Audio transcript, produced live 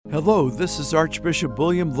Hello, this is Archbishop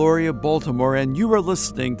William Lori of Baltimore, and you are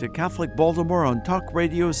listening to Catholic Baltimore on Talk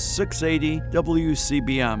Radio 680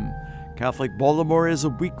 WCBM. Catholic Baltimore is a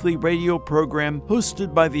weekly radio program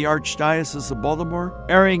hosted by the Archdiocese of Baltimore,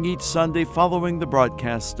 airing each Sunday following the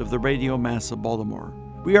broadcast of the Radio Mass of Baltimore.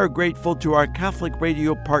 We are grateful to our Catholic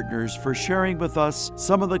radio partners for sharing with us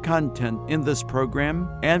some of the content in this program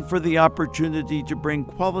and for the opportunity to bring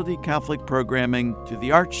quality Catholic programming to the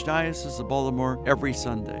Archdiocese of Baltimore every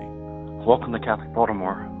Sunday. Welcome to Catholic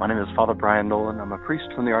Baltimore. My name is Father Brian Nolan. I'm a priest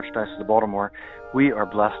from the Archdiocese of Baltimore. We are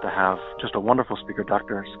blessed to have just a wonderful speaker,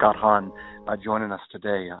 Dr. Scott Hahn, joining us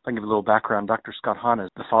today. I'll give you a little background. Dr. Scott Hahn is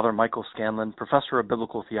the Father Michael Scanlon Professor of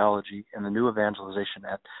Biblical Theology and the New Evangelization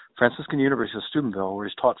at Franciscan University of Steubenville, where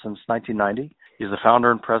he's taught since 1990. He's the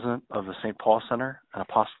founder and president of the St. Paul Center, an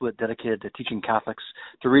apostolate dedicated to teaching Catholics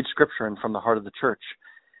to read Scripture and from the heart of the Church.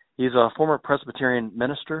 He's a former Presbyterian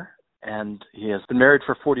minister, and he has been married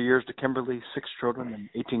for 40 years to Kimberly, 6 children and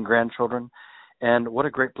 18 grandchildren. And what a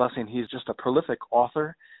great blessing. He's just a prolific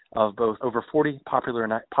author of both over 40 popular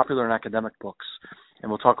and academic books. And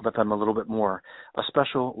we'll talk about them a little bit more. A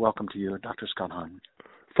special welcome to you, Dr. Scott Hahn.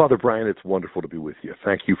 Father Brian, it's wonderful to be with you.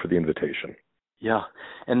 Thank you for the invitation. Yeah,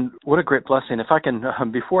 and what a great blessing. If I can,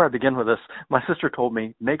 before I begin with this, my sister told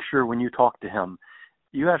me, make sure when you talk to him,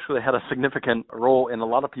 you actually had a significant role in a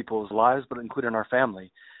lot of people's lives, but including our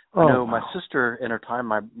family. I know my sister, in her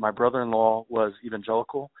time, my brother-in-law was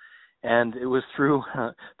evangelical, and it was through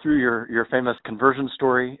your famous conversion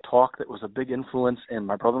story talk that was a big influence in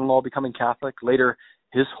my brother-in-law becoming Catholic. Later,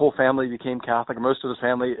 his whole family became Catholic. Most of his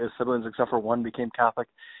family, his siblings except for one, became Catholic.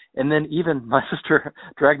 And then even my sister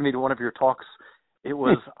dragged me to one of your talks. It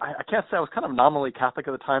was, I can't say I was kind of nominally Catholic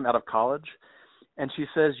at the time, out of college. And she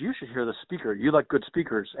says, you should hear the speaker. You like good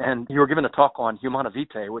speakers. And you were giving a talk on Humana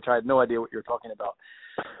Vitae, which I had no idea what you were talking about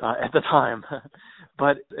at the time.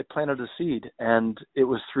 But it planted a seed. And it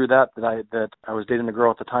was through that I was dating a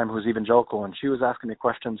girl at the time who was evangelical, and she was asking me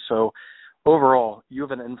questions. So overall, you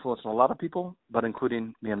have an influence on a lot of people, but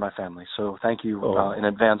including me and my family. So thank you in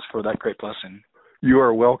advance for that great blessing. You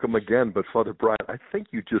are welcome again, but Father Brian, I think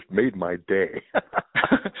you just made my day.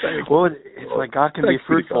 Well, it's like God can be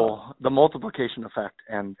fruitful, the multiplication effect,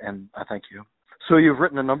 and I thank you. So you've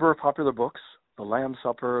written a number of popular books, The Lamb's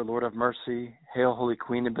Supper, Lord of Mercy, Hail Holy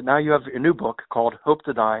Queen, but now you have a new book called Hope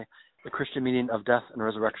to Die, The Christian Meaning of Death and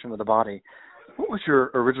Resurrection of the Body. What was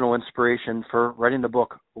your original inspiration for writing the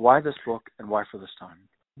book? Why this book, and why for this time?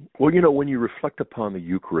 Well, when you reflect upon the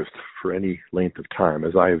Eucharist for any length of time,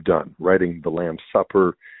 as I have done, writing the Lamb's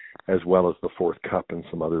Supper, as well as the Fourth Cup and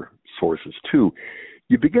some other sources too,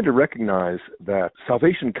 you begin to recognize that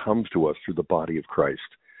salvation comes to us through the body of Christ.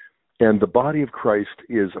 And the body of Christ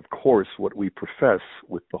is, of course, what we profess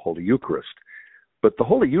with the Holy Eucharist. But the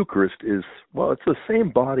Holy Eucharist is, it's the same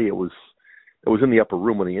body it was in the upper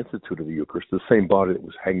room when he instituted the Eucharist, the same body that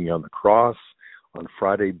was hanging on the cross on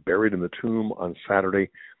Friday, buried in the tomb on Saturday.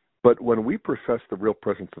 But when we profess the real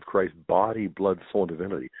presence of Christ's body, blood, soul, and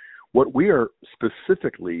divinity, what we are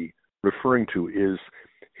specifically referring to is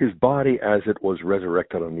his body as it was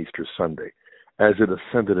resurrected on Easter Sunday, as it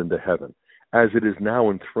ascended into heaven, as it is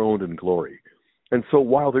now enthroned in glory. And so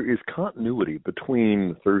while there is continuity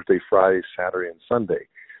between Thursday, Friday, Saturday, and Sunday,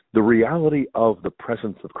 the reality of the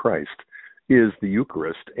presence of Christ is the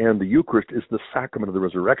Eucharist, and the Eucharist is the sacrament of the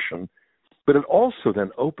resurrection. But it also then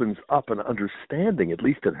opens up an understanding, at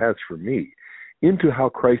least it has for me, into how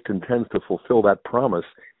Christ intends to fulfill that promise.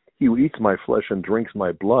 He who eats my flesh and drinks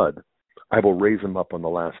my blood, I will raise him up on the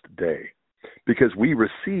last day. Because we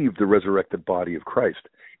receive the resurrected body of Christ.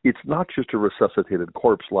 It's not just a resuscitated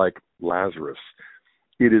corpse like Lazarus.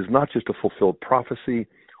 It is not just a fulfilled prophecy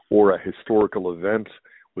or a historical event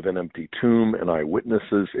with an empty tomb and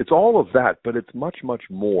eyewitnesses. It's all of that, but it's much, much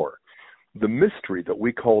more. The mystery that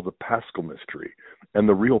we call the Paschal mystery and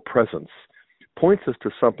the real presence points us to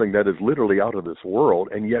something that is literally out of this world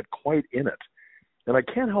and yet quite in it. And I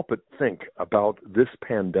can't help but think about this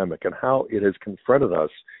pandemic and how it has confronted us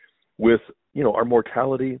with, our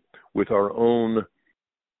mortality, with our own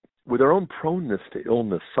proneness to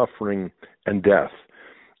illness, suffering, and death,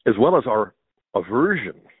 as well as our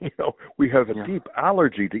aversion. We have a deep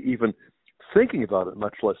allergy to even thinking about it,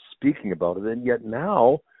 much less speaking about it. And yet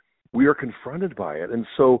now we are confronted by it. And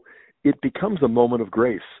so it becomes a moment of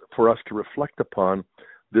grace for us to reflect upon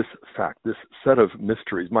this fact, this set of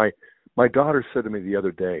mysteries. My daughter said to me the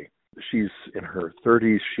other day, she's in her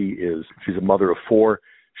 30s, she's a mother of 4.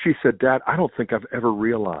 She said, Dad, I don't think I've ever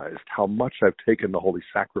realized how much I've taken the holy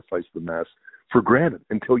sacrifice of the Mass for granted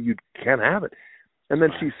until you can't have it. And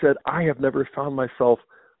then she said, I have never found myself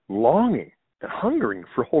longing and hungering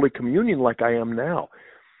for Holy Communion like I am now.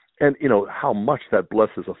 And, how much that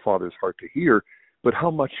blesses a father's heart to hear, but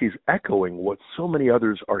how much he's echoing what so many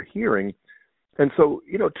others are hearing. And so,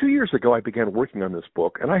 2 years ago, I began working on this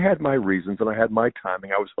book, and I had my reasons and I had my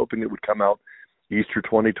timing. I was hoping it would come out Easter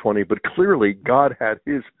 2020, but clearly God had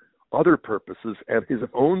his other purposes and his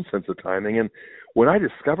own sense of timing. And when I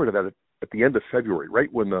discovered that at the end of February,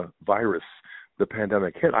 right when the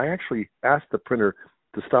pandemic hit, I actually asked the printer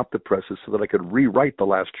to stop the presses so that I could rewrite the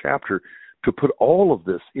last chapter to put all of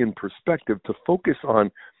this in perspective, to focus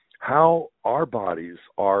on how our bodies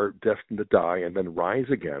are destined to die and then rise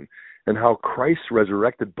again, and how Christ's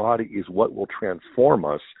resurrected body is what will transform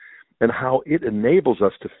us, and how it enables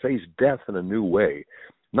us to face death in a new way,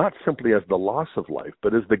 not simply as the loss of life,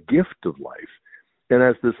 but as the gift of life, and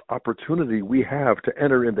as this opportunity we have to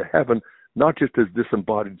enter into heaven, not just as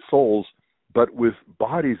disembodied souls, but with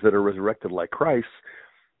bodies that are resurrected like Christ.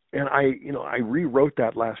 And I rewrote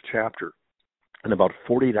that last chapter in about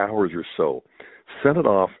 48 hours or so, sent it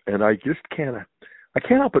off, and I can't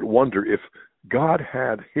help but wonder if God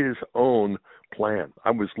had his own plan. I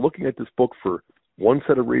was looking at this book for one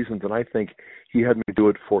set of reasons, and I think he had me do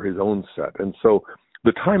it for his own set. And so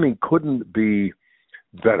the timing couldn't be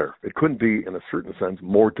better. It couldn't be, in a certain sense,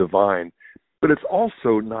 more divine, but it's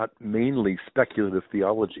also not mainly speculative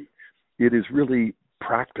theology. It is really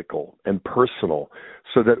practical and personal,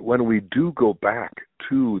 so that when we do go back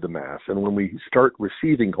to the Mass and when we start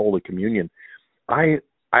receiving Holy Communion, I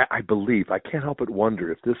believe, I can't help but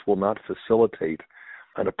wonder if this will not facilitate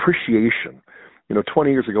an appreciation.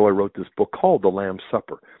 20 years ago I wrote this book called The Lamb's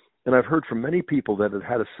Supper, and I've heard from many people that it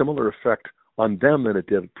had a similar effect on them than it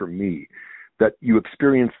did for me, that you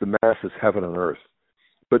experience the Mass as heaven on earth.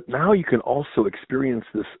 But now you can also experience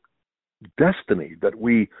this destiny that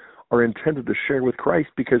we are intended to share with Christ,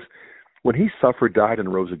 because when he suffered, died,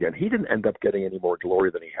 and rose again, he didn't end up getting any more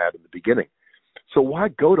glory than he had in the beginning. So why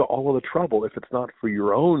go to all of the trouble if it's not for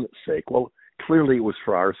your own sake? Well, clearly it was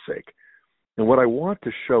for our sake. And what I want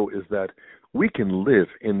to show is that we can live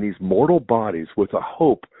in these mortal bodies with a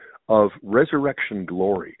hope of resurrection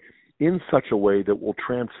glory in such a way that will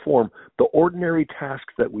transform the ordinary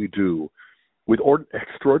tasks that we do with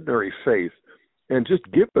extraordinary faith, and just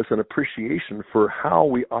give us an appreciation for how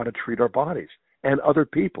we ought to treat our bodies and other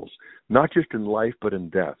people's, not just in life but in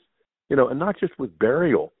death. And not just with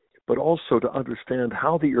burial, but also to understand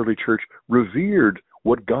how the early church revered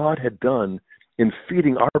what God had done in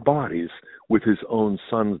feeding our bodies with his own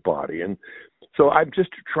son's body. And so I'm just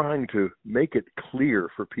trying to make it clear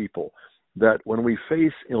for people that when we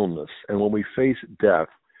face illness and when we face death,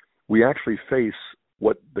 we actually face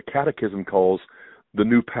what the Catechism calls the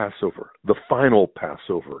new Passover, the final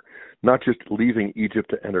Passover, not just leaving Egypt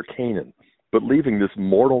to enter Canaan, but leaving this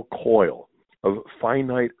mortal coil of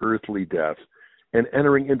finite earthly death and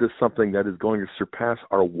entering into something that is going to surpass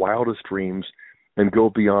our wildest dreams and go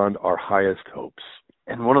beyond our highest hopes.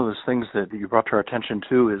 And one of those things that you brought to our attention,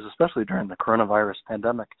 too, is especially during the coronavirus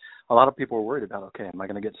pandemic, a lot of people were worried about, okay, am I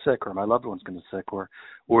going to get sick, or my loved one's going to get sick, or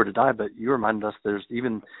to die? But you reminded us there's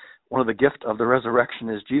even one of the gifts of the resurrection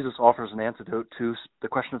is Jesus offers an antidote to the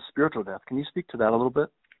question of spiritual death. Can you speak to that a little bit?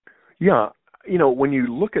 Yeah. When you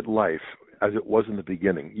look at life as it was in the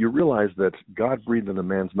beginning, you realize that God breathed in a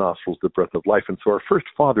man's nostrils the breath of life. And so our first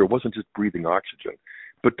father wasn't just breathing oxygen,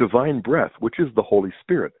 but divine breath, which is the Holy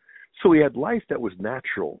Spirit. So he had life that was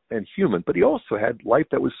natural and human, but he also had life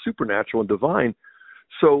that was supernatural and divine.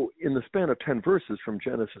 So in the span of 10 verses from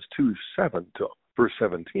Genesis 2:7 to verse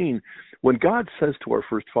 17, when God says to our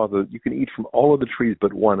first father, you can eat from all of the trees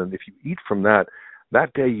but one, and if you eat from that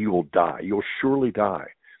day you will die. You'll surely die.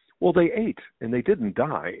 Well, they ate, and they didn't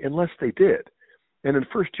die unless they did. And in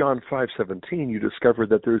 1 John 5:17, you discover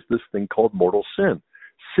that there's this thing called mortal sin.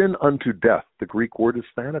 Sin unto death. The Greek word is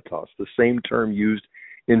thanatos, the same term used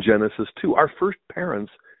in Genesis 2. Our first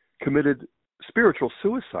parents committed spiritual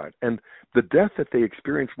suicide, and the death that they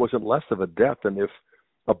experienced wasn't less of a death than if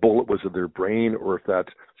a bullet was in their brain or if that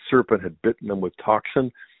serpent had bitten them with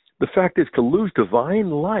toxin. The fact is, to lose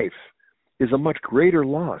divine life is a much greater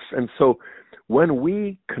loss. And so when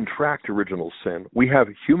we contract original sin, we have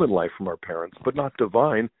human life from our parents, but not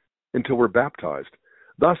divine until we're baptized.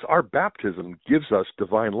 Thus, our baptism gives us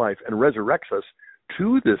divine life and resurrects us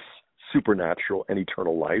to this supernatural and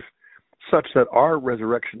eternal life, such that our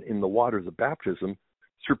resurrection in the waters of baptism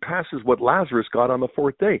surpasses what Lazarus got on the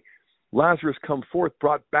fourth day. Lazarus come forth,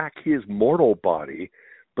 brought back his mortal body,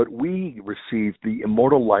 but we received the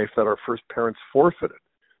immortal life that our first parents forfeited.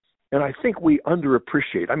 And I think we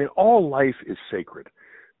underappreciate. I mean, all life is sacred,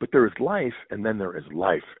 but there is life and then there is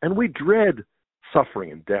life. And we dread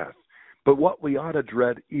suffering and death. But what we ought to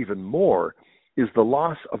dread even more is the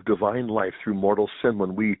loss of divine life through mortal sin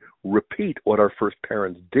when we repeat what our first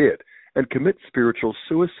parents did and commit spiritual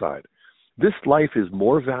suicide. This life is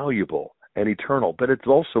more valuable and eternal, but it's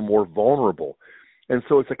also more vulnerable. And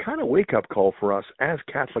so it's a kind of wake-up call for us as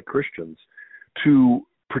Catholic Christians to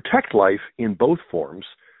protect life in both forms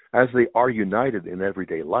as they are united in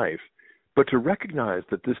everyday life, but to recognize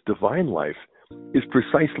that this divine life is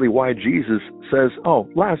precisely why Jesus says, oh,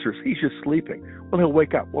 Lazarus, he's just sleeping. Well, he'll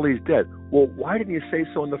wake up. Well, he's dead. Well, why didn't you say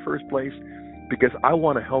so in the first place? Because I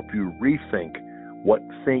want to help you rethink what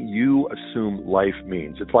thing you assume life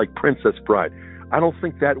means. It's like Princess Bride. I don't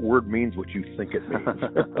think that word means what you think it means.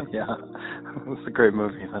 Yeah, it's a great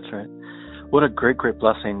movie. That's right. What a great, great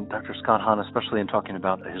blessing, Dr. Scott Hahn, especially in talking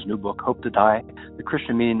about his new book, Hope to Die, The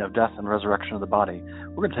Christian Meaning of Death and Resurrection of the Body.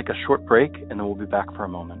 We're going to take a short break, and then we'll be back for a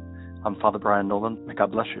moment. I'm Father Brian Nolan. May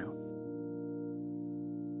God bless you.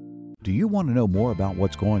 Do you want to know more about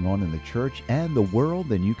what's going on in the church and the world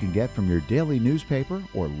than you can get from your daily newspaper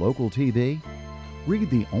or local TV? Read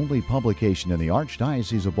the only publication in the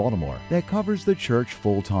Archdiocese of Baltimore that covers the church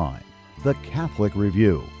full-time, the Catholic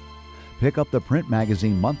Review. Pick up the print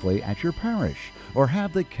magazine monthly at your parish or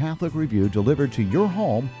have the Catholic Review delivered to your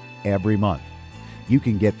home every month. You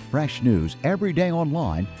can get fresh news every day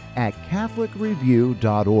online at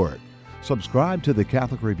catholicreview.org. Subscribe to the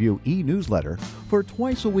Catholic Review e-newsletter for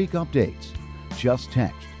twice-a-week updates. Just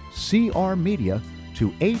text CR Media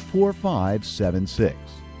to 84576.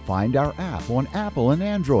 Find our app on Apple and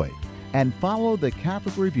Android, and follow the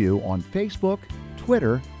Catholic Review on Facebook,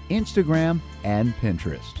 Twitter, Instagram, and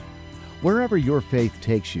Pinterest. Wherever your faith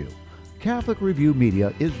takes you, Catholic Review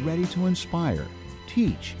Media is ready to inspire,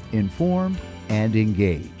 teach, inform, and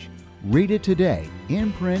engage. Read it today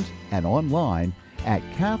in print and online at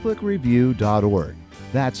catholicreview.org.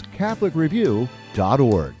 That's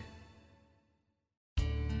catholicreview.org.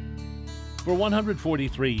 For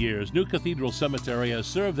 143 years, New Cathedral Cemetery has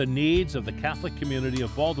served the needs of the Catholic community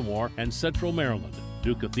of Baltimore and Central Maryland.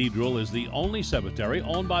 New Cathedral is the only cemetery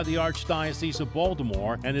owned by the Archdiocese of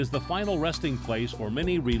Baltimore and is the final resting place for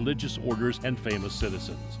many religious orders and famous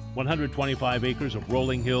citizens. 125 acres of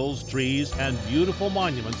rolling hills, trees, and beautiful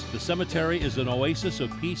monuments, the cemetery is an oasis of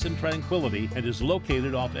peace and tranquility and is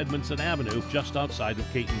located off Edmondson Avenue just outside of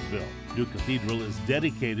Catonsville. New Cathedral is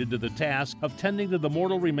dedicated to the task of tending to the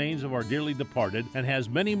mortal remains of our dearly departed and has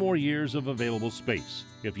many more years of available space.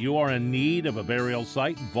 If you are in need of a burial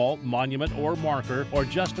site, vault, monument, or marker, or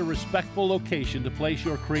just a respectful location to place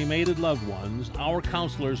your cremated loved ones, our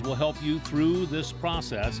counselors will help you through this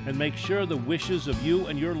process and make sure the wishes of you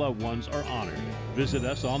and your loved ones are honored. Visit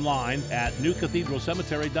us online at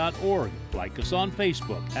newcathedralcemetery.org. Like us on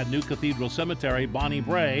Facebook at New Cathedral Cemetery, Bonnie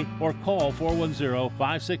Bray, or call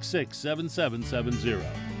 410-566-7770.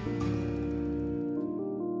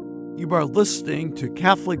 You are listening to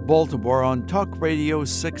Catholic Baltimore on Talk Radio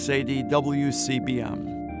 680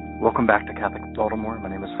 WCBM. Welcome back to Catholic Baltimore. My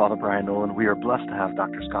name is Father Brian Nolan. We are blessed to have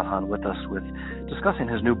Dr. Scott Hahn with us with discussing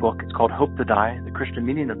his new book. It's called Hope to Die, The Christian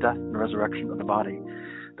Meaning of Death and Resurrection of the Body.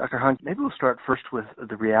 Dr. Hahn, maybe we'll start first with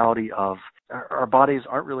the reality of our bodies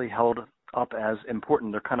aren't really held up as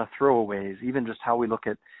important. They're kind of throwaways, even just how we look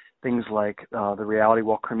at things like the reality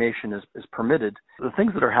while cremation is permitted. The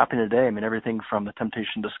things that are happening today, I mean, everything from the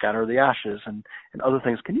temptation to scatter the ashes and other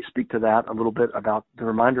things. Can you speak to that a little bit about the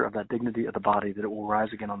reminder of that dignity of the body, that it will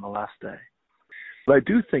rise again on the last day? But I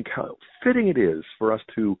do think how fitting it is for us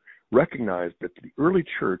to recognize that the early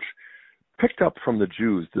church picked up from the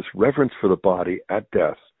Jews this reverence for the body at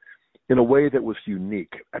death in a way that was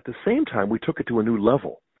unique. At the same time, we took it to a new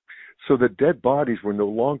level, so that dead bodies were no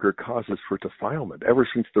longer causes for defilement. Ever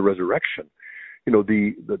since the resurrection,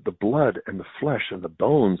 the blood and the flesh and the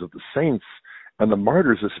bones of the saints and the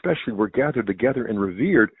martyrs especially were gathered together and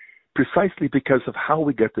revered precisely because of how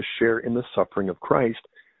we get to share in the suffering of Christ,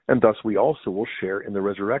 and thus we also will share in the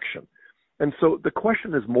resurrection. And so the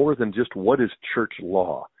question is more than just what is church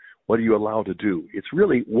law? What are you allowed to do? It's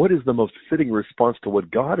really what is the most fitting response to what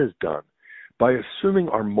God has done by assuming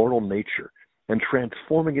our mortal nature and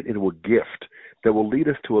transforming it into a gift that will lead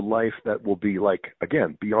us to a life that will be like,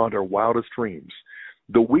 again, beyond our wildest dreams.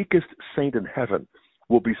 The weakest saint in heaven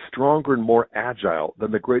will be stronger and more agile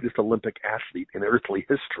than the greatest Olympic athlete in earthly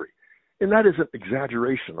history. And that isn't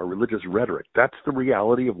exaggeration or religious rhetoric. That's the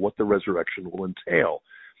reality of what the resurrection will entail.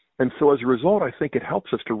 And so as a result, I think it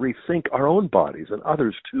helps us to rethink our own bodies and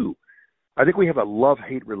others too. I think we have a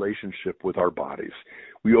love-hate relationship with our bodies.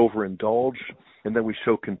 We overindulge, and then we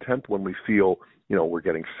show contempt when we feel, we're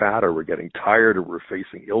getting fat or we're getting tired or we're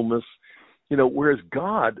facing illness. Whereas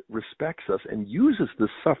God respects us and uses this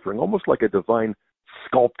suffering almost like a divine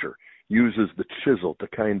sculptor uses the chisel to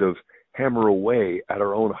kind of hammer away at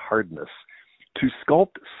our own hardness, to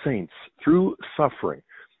sculpt saints through suffering.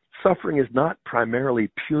 Suffering is not primarily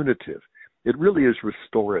punitive. It really is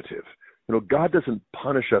restorative. God doesn't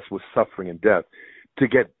punish us with suffering and death to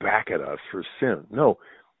get back at us for sin. No,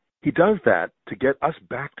 he does that to get us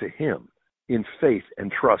back to him in faith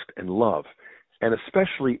and trust and love, and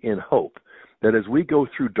especially in hope that as we go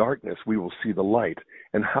through darkness, we will see the light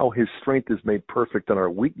and how his strength is made perfect in our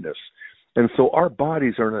weakness. And so our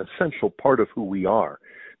bodies are an essential part of who we are.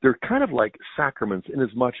 They're kind of like sacraments in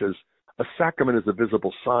as much as a sacrament is a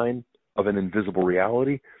visible sign of an invisible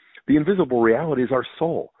reality. The invisible reality is our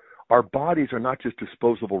soul. Our bodies are not just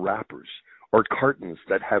disposable wrappers or cartons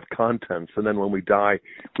that have contents, and then when we die,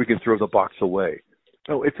 we can throw the box away.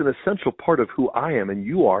 No, it's an essential part of who I am and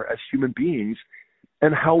you are as human beings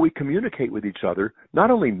and how we communicate with each other,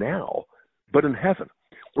 not only now, but in heaven,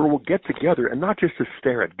 where we'll get together and not just to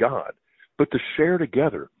stare at God, but to share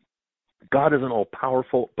together. God is an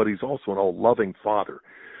all-powerful, but he's also an all-loving Father.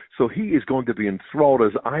 So he is going to be enthralled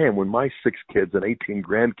as I am when my 6 kids and 18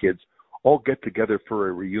 grandkids all get together for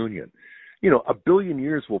a reunion. 1 billion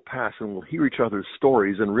years will pass and we'll hear each other's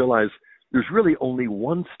stories and realize there's really only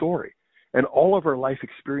one story. And all of our life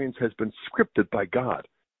experience has been scripted by God,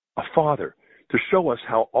 a Father, to show us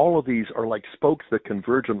how all of these are like spokes that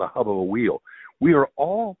converge on the hub of a wheel. We are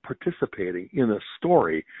all participating in a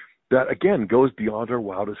story that, again, goes beyond our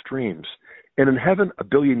wildest dreams. And in heaven, 1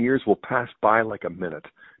 billion years will pass by like a minute.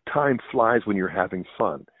 Time flies when you're having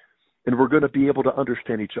fun. And we're going to be able to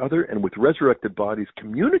understand each other and with resurrected bodies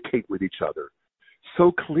communicate with each other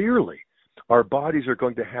so clearly. Our bodies are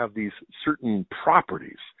going to have these certain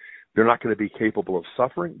properties. They're not going to be capable of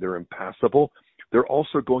suffering. They're impassible. They're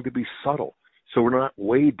also going to be subtle. So we're not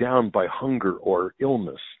weighed down by hunger or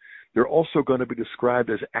illness. They're also going to be described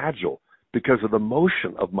as agile because of the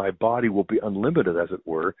motion of my body will be unlimited, as it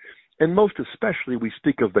were. And most especially, we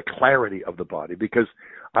speak of the clarity of the body because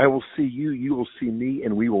I will see you, you will see me,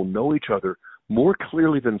 and we will know each other more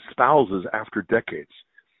clearly than spouses after decades.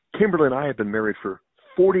 Kimberly and I have been married for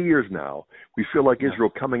 40 years now. We feel like Israel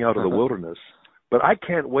coming out of the wilderness, but I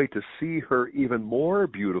can't wait to see her even more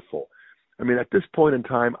beautiful. I mean, at this point in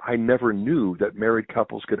time, I never knew that married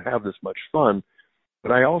couples could have this much fun,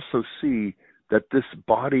 but I also see that this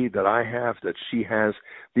body that I have, that she has,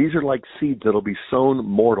 these are like seeds that will be sown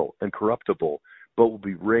mortal and corruptible, but will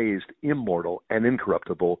be raised immortal and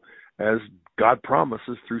incorruptible, as God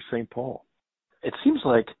promises through St. Paul. It seems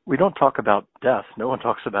like we don't talk about death. No one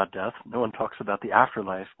talks about death. No one talks about the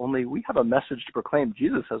afterlife. Only we have a message to proclaim.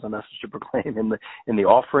 Jesus has a message to proclaim in the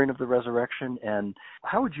offering of the resurrection. And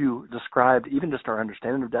how would you describe even just our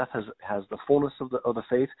understanding of death has the fullness of the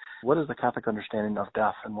faith? What is the Catholic understanding of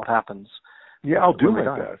death and what happens? Yeah, I'll do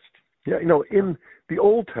my best. Yeah, in the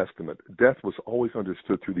Old Testament, death was always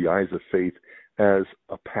understood through the eyes of faith as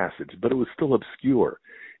a passage, but it was still obscure.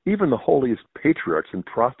 Even the holiest patriarchs and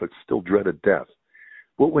prophets still dreaded death.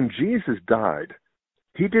 But when Jesus died,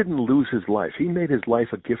 he didn't lose his life. He made his life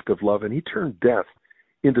a gift of love, and he turned death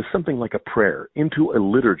into something like a prayer, into a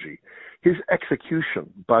liturgy. His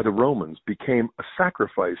execution by the Romans became a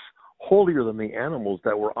sacrifice holier than the animals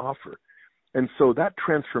that were offered. And so that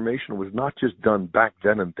transformation was not just done back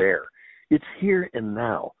then and there. It's here and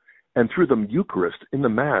now. And through the Eucharist, in the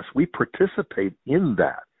Mass, we participate in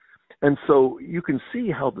that. And so you can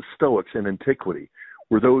see how the Stoics in antiquity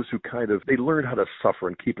were those who they learned how to suffer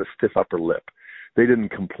and keep a stiff upper lip. They didn't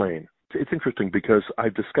complain. It's interesting because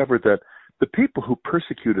I've discovered that the people who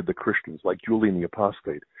persecuted the Christians, like Julian the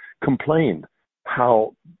Apostate, complained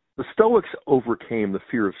how the Stoics overcame the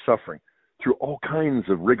fear of suffering through all kinds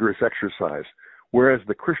of rigorous exercise, whereas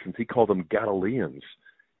the Christians, he called them Galileans.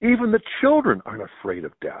 Even the children aren't afraid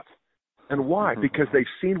of death. And why? Mm-hmm. Because they've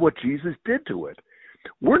seen what Jesus did to it.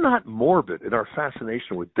 We're not morbid in our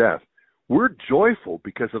fascination with death. We're joyful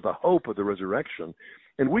because of the hope of the resurrection,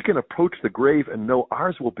 and we can approach the grave and know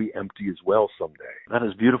ours will be empty as well someday. That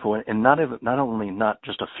is beautiful, and not only not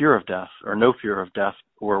just a fear of death or no fear of death,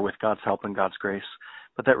 or with God's help and God's grace,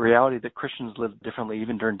 but that reality that Christians live differently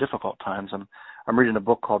even during difficult times. I'm reading a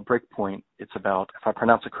book called Breakpoint. It's about, if I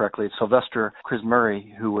pronounce it correctly, it's Sylvester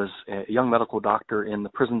Krczmary, who was a young medical doctor in the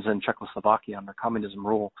prisons in Czechoslovakia under communism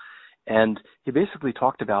rule. And he basically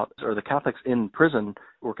talked about, or the Catholics in prison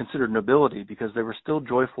were considered nobility because they were still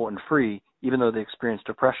joyful and free, even though they experienced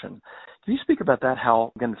oppression. Can you speak about that,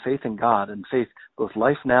 how, again, faith in God and faith, both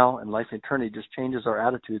life now and life in eternity, just changes our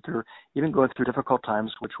attitude through even going through difficult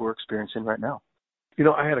times, which we're experiencing right now?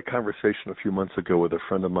 I had a conversation a few months ago with a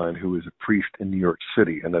friend of mine who is a priest in New York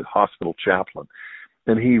City and a hospital chaplain.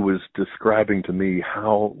 And he was describing to me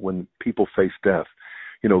how when people face death,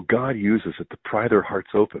 God uses it to pry their hearts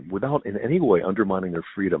open without in any way undermining their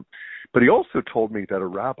freedom. But he also told me that a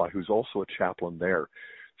rabbi who's also a chaplain there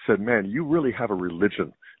said, man, you really have a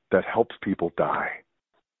religion that helps people die.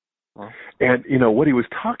 Huh? And, what he was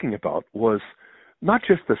talking about was not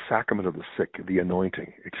just the sacrament of the sick, the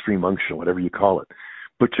anointing, extreme unction, whatever you call it,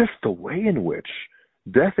 but just the way in which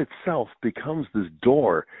death itself becomes this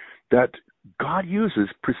door that God uses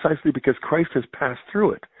precisely because Christ has passed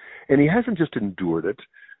through it. And he hasn't just endured it.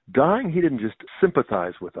 Dying, he didn't just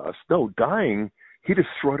sympathize with us. No, dying, he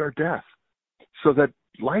destroyed our death so that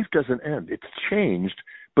life doesn't end. It's changed,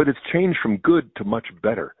 but it's changed from good to much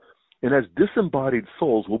better. And as disembodied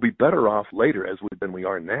souls, we'll be better off later than we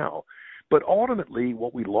are now. But ultimately,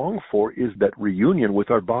 what we long for is that reunion with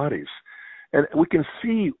our bodies. And we can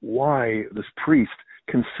see why this priest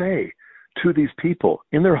can say to these people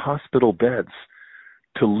in their hospital beds,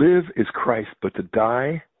 to live is Christ, but to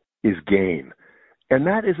die is gain. And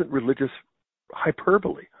that isn't religious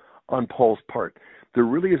hyperbole on Paul's part. There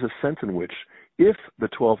really is a sense in which if the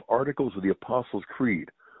 12 articles of the Apostles' Creed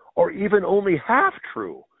are even only half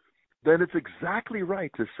true, then it's exactly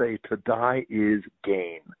right to say to die is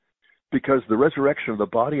gain. Because the resurrection of the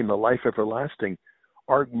body and the life everlasting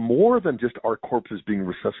are more than just our corpses being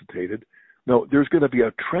resuscitated. No, there's going to be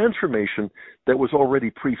a transformation that was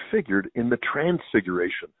already prefigured in the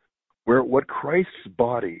transfiguration, where what Christ's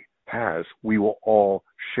body has, we will all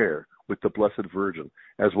share with the Blessed Virgin,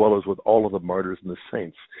 as well as with all of the martyrs and the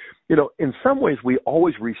saints. In some ways, we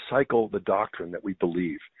always recycle the doctrine that we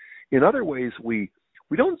believe. In other ways, we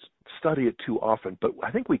don't study it too often, but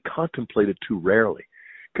I think we contemplate it too rarely.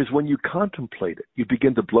 Because when you contemplate it, you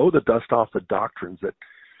begin to blow the dust off the doctrines that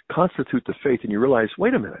constitute the faith, and you realize,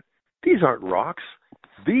 wait a minute, these aren't rocks.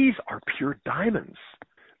 These are pure diamonds.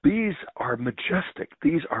 These are majestic.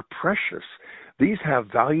 These are precious. These have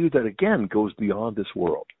value that, again, goes beyond this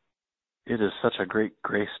world. It is such a great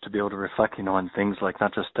grace to be able to reflect, on things like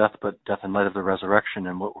not just death, but death in light of the resurrection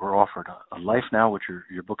and what we're offered. A life now, which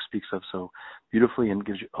your book speaks of so beautifully and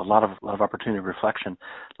gives you a lot of opportunity of reflection.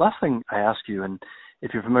 Last thing I ask you, and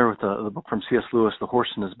if you're familiar with the book from C.S. Lewis, The Horse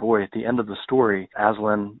and His Boy, at the end of the story,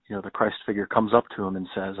 Aslan, the Christ figure, comes up to him and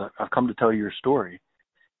says, I've come to tell you your story.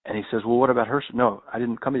 And he says, well, what about hers? No, I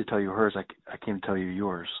didn't come to tell you hers. I came to tell you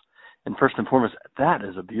yours. And first and foremost, that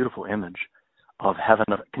is a beautiful image of heaven.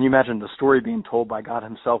 Can you imagine the story being told by God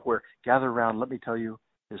himself, where gather around, let me tell you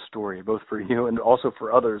his story, both for you and also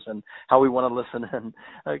for others, and how we want to listen.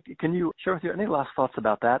 And can you share with you any last thoughts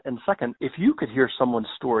about that? And second, if you could hear someone's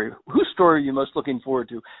story, whose story are you most looking forward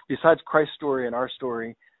to? Besides Christ's story and our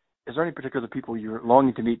story, is there any particular people you're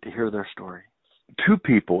longing to meet to hear their story? Two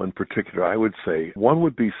people in particular, I would say. One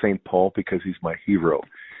would be St. Paul, because he's my hero.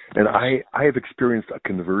 And I have experienced a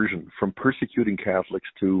conversion from persecuting Catholics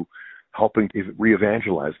to helping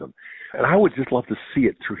re-evangelize them. And I would just love to see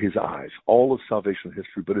it through his eyes, all of salvation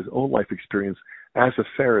history, but his own life experience as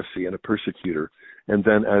a Pharisee and a persecutor, and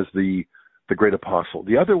then as the great apostle.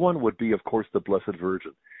 The other one would be, of course, the Blessed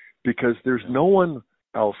Virgin, because there's no one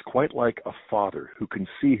else quite like a father who can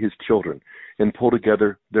see his children and pull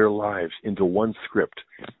together their lives into one script,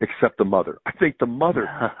 except the mother. I think the mother,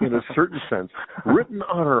 in a certain sense, written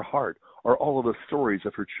on her heart are all of the stories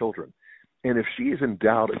of her children. And if she is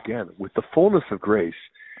endowed, again, with the fullness of grace,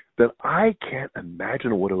 then I can't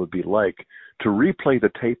imagine what it would be like to replay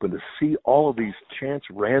the tape and to see all of these chance,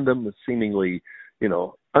 random, seemingly,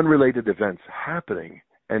 unrelated events happening.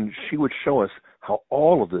 And she would show us how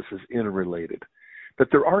all of this is interrelated. That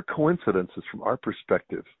there are coincidences from our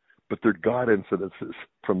perspective, but they're God incidences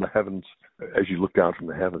from the heavens as you look down from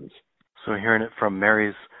the heavens. So hearing it from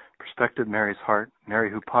Mary's perspective, Mary's heart, Mary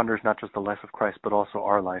who ponders not just the life of Christ, but also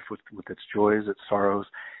our life with its joys, its sorrows,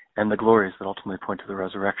 and the glories that ultimately point to the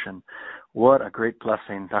resurrection. What a great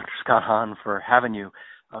blessing, Dr. Scott Hahn, for having you.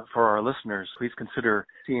 For our listeners, please consider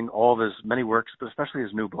seeing all of his many works, but especially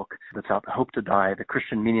his new book that's out, Hope to Die, The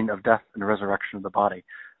Christian Meaning of Death and the Resurrection of the Body.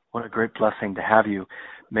 What a great blessing to have you.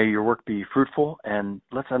 May your work be fruitful, and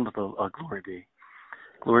let's end with a glory be.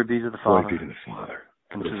 Glory be to the Father, glory be to the Father,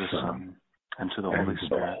 and to the Son, and to the Holy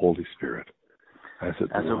Spirit. The Holy Spirit, as it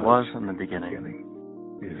was in the beginning,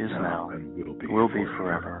 is now, and will be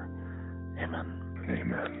forever. Amen.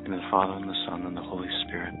 Amen. In the Father, and the Son, and the Holy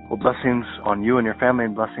Spirit. Well, blessings on you and your family,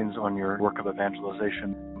 and blessings on your work of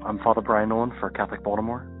evangelization. I'm Father Brian Nolan for Catholic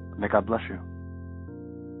Baltimore. May God bless you.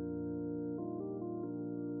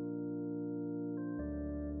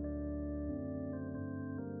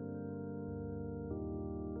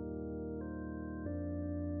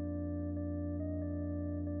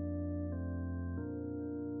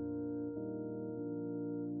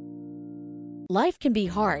 Life can be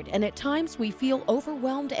hard, and at times we feel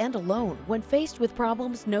overwhelmed and alone. When faced with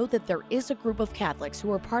problems, know that there is a group of Catholics who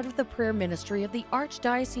are part of the prayer ministry of the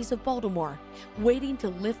Archdiocese of Baltimore, waiting to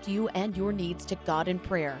lift you and your needs to God in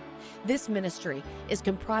prayer. This ministry is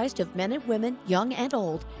comprised of men and women, young and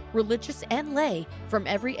old, religious and lay, from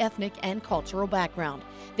every ethnic and cultural background.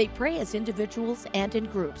 They pray as individuals and in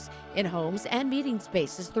groups, in homes and meeting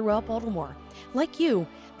spaces throughout Baltimore. Like you,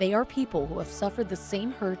 they are people who have suffered the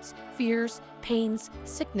same hurts, fears, pains,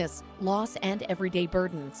 sickness, loss, and everyday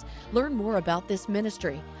burdens. Learn more about this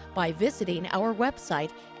ministry by visiting our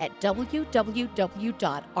website at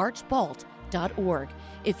www.archbalt.org.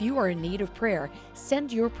 If you are in need of prayer,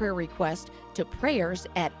 send your prayer request to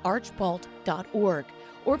prayers@archbalt.org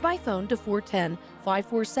or by phone to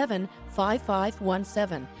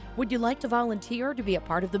 410-547-5517. Would you like to volunteer to be a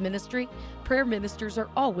part of the ministry? Prayer ministers are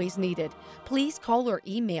always needed. Please call or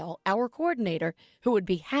email our coordinator, who would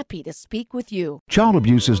be happy to speak with you. Child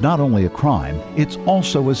abuse is not only a crime, it's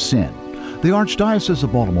also a sin. The Archdiocese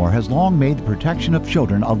of Baltimore has long made the protection of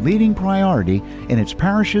children a leading priority in its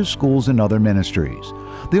parishes, schools, and other ministries.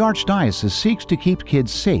 The Archdiocese seeks to keep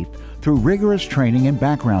kids safe through rigorous training and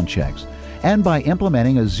background checks, and by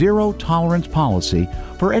implementing a zero-tolerance policy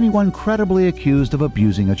for anyone credibly accused of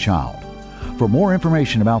abusing a child. For more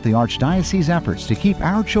information about the Archdiocese's efforts to keep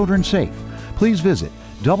our children safe, please visit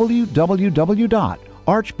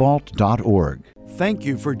www.archbalt.org. Thank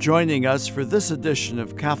you for joining us for this edition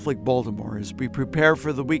of Catholic Baltimore. As we prepare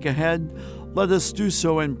for the week ahead, let us do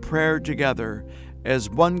so in prayer together as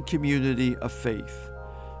one community of faith.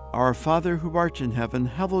 Our Father who art in heaven,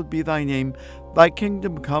 hallowed be thy name. Thy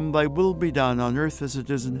kingdom come, thy will be done on earth as it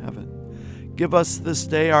is in heaven. Give us this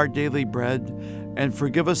day our daily bread, and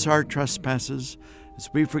forgive us our trespasses, as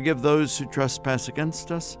we forgive those who trespass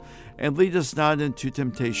against us. And lead us not into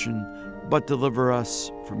temptation, but deliver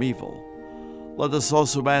us from evil. Let us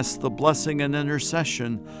also ask the blessing and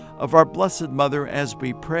intercession of our Blessed Mother as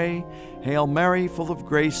we pray. Hail Mary, full of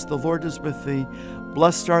grace, the Lord is with thee.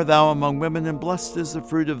 Blessed art thou among women, and blessed is the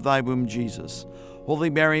fruit of thy womb, Jesus. Holy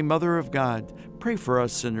Mary, Mother of God, pray for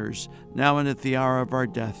us sinners, now and at the hour of our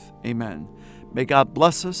death. Amen. May God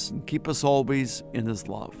bless us and keep us always in his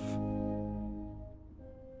love.